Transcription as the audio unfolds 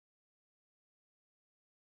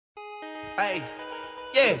Hey,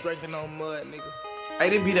 yeah. Drinking on mud, nigga. Hey,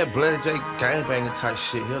 they be that Bloody J gangbanging type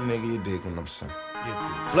shit. Here, nigga, you dig what I'm saying.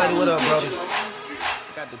 Bloody, what up, brother?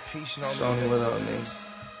 Got the piece on Sonny, what up,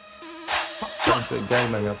 nigga? Talking to a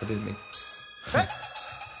gangbang after this, nigga.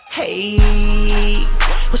 Hey,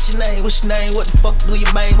 what's your name? What's your name? What the fuck do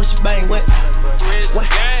you bang? What's your bang? What?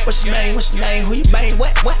 What's your name? What's your name? Who you bang?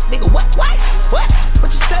 What? Nigga, what? What you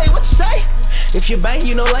say? What you say? If you bang,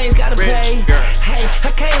 you know lanes gotta pay. Hey,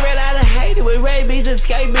 I can't run out of hate it with rabies and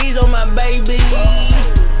scabies on my baby.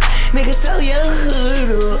 Nigga, throw your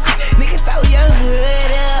hood up. Nigga, throw your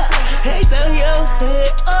hood up. Hey, throw your hood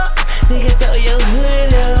up. Nigga, throw your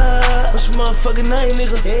hood up. What's your motherfucking name,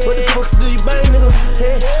 nigga? What the fuck do you bang, nigga?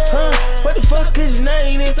 Hey, what the fuck is your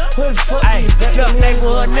name, nigga? What the fuck do you bang, look,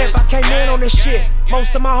 neighborhood nip, I came in on this shit.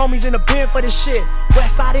 Most of my homies in the pen for this shit.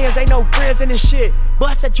 Westside ends ain't no friends in this shit.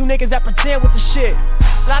 Bust at you niggas that pretend with the shit.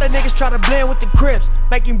 A lot of niggas try to blend with the Crips,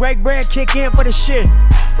 make him break bread, kick in for the shit.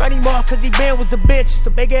 Run him off cause he been was a bitch. It's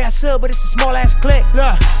a big ass hood, but it's a small ass clique.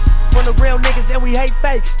 Look, from the real niggas and we hate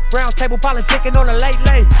fakes. Round table politicking on a late.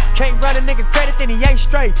 Can't run a nigga credit, then he ain't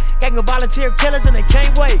straight. Gang of volunteer killers and they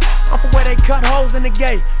can't wait. I'm from where they cut holes in the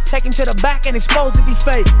gate. Take him to the back and expose if he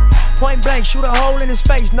fake. Point blank, shoot a hole in his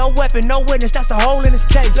face. No weapon, no witness, that's the hole in his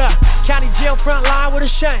case. County jail front line with a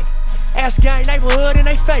shank. Ass gang neighborhood in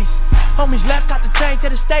they face. Homies left out the chain to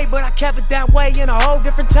the state, but I kept it that way in a whole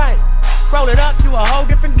different tank. Roll it up to a whole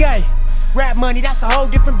different game. Rap money, that's a whole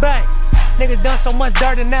different bank. Niggas done so much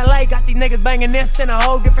dirt in LA, got these niggas banging this in a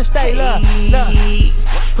whole different state. Look.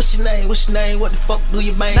 What's your name? What's your name? What the fuck do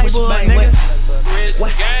you bang? What's your bang?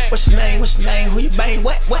 What? What's your name? What's your name? Who you bang?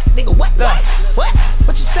 What? Nigga, what?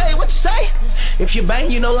 What you say? What you say? If you bang,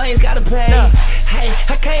 you know lanes gotta pay. Hey,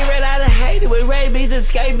 I can't run out of hate it with rabies and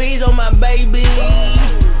scabies on my baby.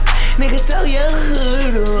 Nigga, throw your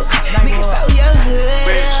hood up. Nigga, throw your hood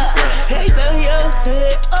up. Hey, throw your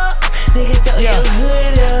hood up. Nigga, throw your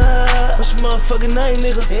hood up. What's your motherfucking name,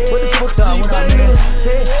 nigga? What the fuck do you bang, nigga?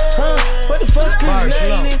 Hey, what the fuck is your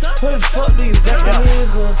name, nigga? What the fuck do you bang,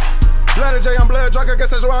 nigga? Bloody J, I'm blood drunk, I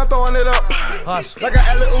guess that's why I'm throwing it up. Like an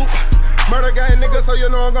alley-oop. Murder gang nigga, so you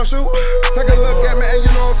know I'm gon' shoot. Take a look at me and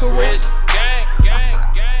you know I'm so rich.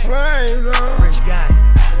 Flame down. Rich gang.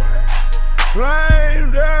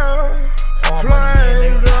 Flame down.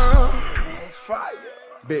 Flame down. Fire.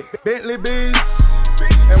 Big Bentley bees.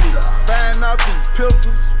 And we find out these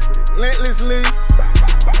pistols relentlessly.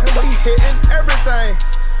 And we hitting everything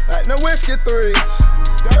like the whiskey threes.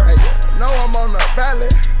 Hey, know I'm on the valley.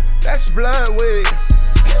 That's blood weed.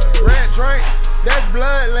 Red drink. That's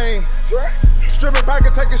blood lean. Stripping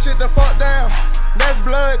pocket taking shit the fuck down. That's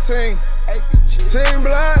blood team. Team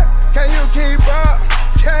blood. Can you keep up?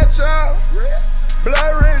 Catch up.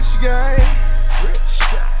 Blood rich gang.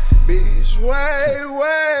 Beach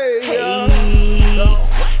way. Hey,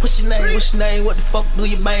 what's your name? What's your name? What the fuck do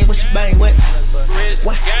you bang? What's your bang? What?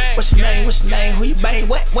 What's your name? What's your name? Who you bang?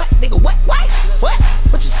 What? Nigga, what?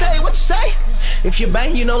 What you say? What you say? If you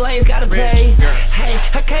bang, you know lanes gotta pay. Hey,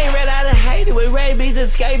 I can't run out of hate it with rabies and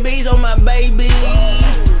scabies on my baby.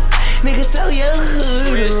 Nigga, throw your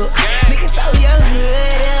hood up. Nigga, throw your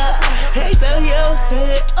hood up. Hey, throw your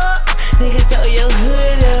hood up. Nigga, throw your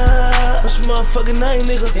hood up. What's your motherfucking name,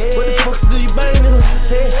 nigga? What the fuck do you bang, nigga?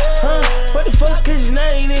 Hey, what the fuck is your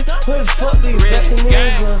name, nigga? What the fuck do you bang,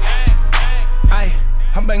 nigga? Ay,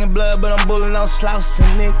 I'm banging blood, but I'm bulling on slouching,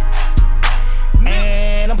 nigga.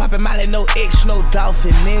 And I'm popping Molly, no X, no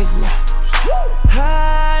dolphin, nigga.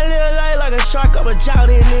 I live life like a shark, I'm a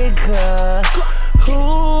jolly nigga.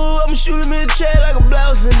 Ooh, I'm shooting me in the chest like a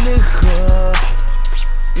blouse, nigga.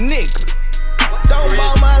 Nigga, don't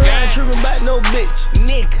ball my line, tripping back no bitch.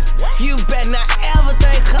 Nigga, you better not ever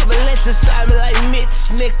think of a let's slide me like Mitch,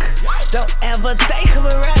 nigga. Don't ever think of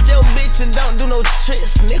around your bitch and don't do no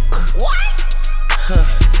tricks, nigga. What?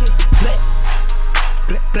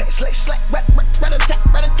 Black, slack, rat attack.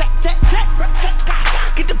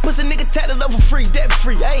 Get the pussy nigga tatted up for free, debt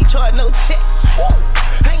free. I ain't charged no tax.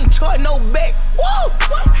 I ain't charged no back. Whoa,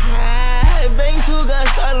 I bang two guns,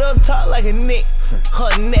 started up talk like a nick.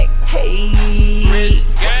 Her neck, hey.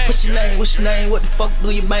 What's your name? What's your name? What the fuck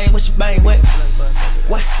do you bang? What's your bang? What?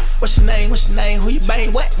 What's your name? What's your name? Who you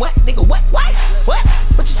bang? What? Nigga, what? What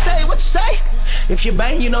you say? What you say? If you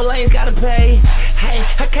bang, you know lanes gotta pay. Hey,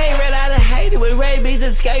 I can't run out of hate it with rabies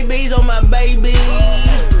and scabies on my baby.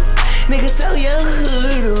 Nigga, throw your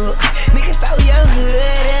hood up. Nigga, throw your hood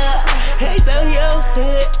up. Hey, throw your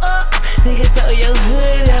hood up. Nigga, throw your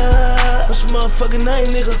hood up. What's your motherfucking name,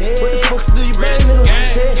 nigga? What the fuck do you bang, nigga?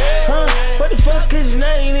 Hey, what the fuck is your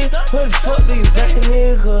name, nigga? What the fuck do you bang,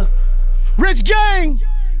 nigga?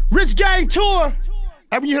 Rich gang tour.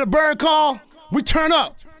 And when you hear the bird call, we turn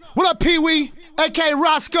up. What up, Pee-wee, a.k.a.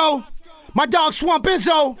 Roscoe? My dog Swamp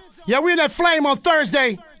Izzo. Yeah, we in that flame on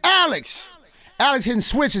Thursday. Alex hitting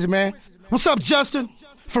switches, man. What's up, Justin?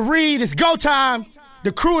 Fareed, it's go time.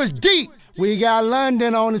 The crew is deep. We got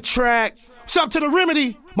London on the track. What's up to the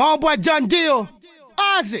Remedy? My homeboy Done Deal.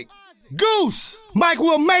 Isaac, Goose, Mike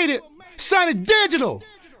Will Made It, Sonny Digital,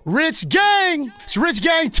 Rich Gang. It's Rich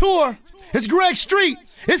Gang Tour. It's Greg Street.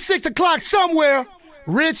 It's 6 o'clock somewhere.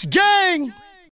 Rich Gang.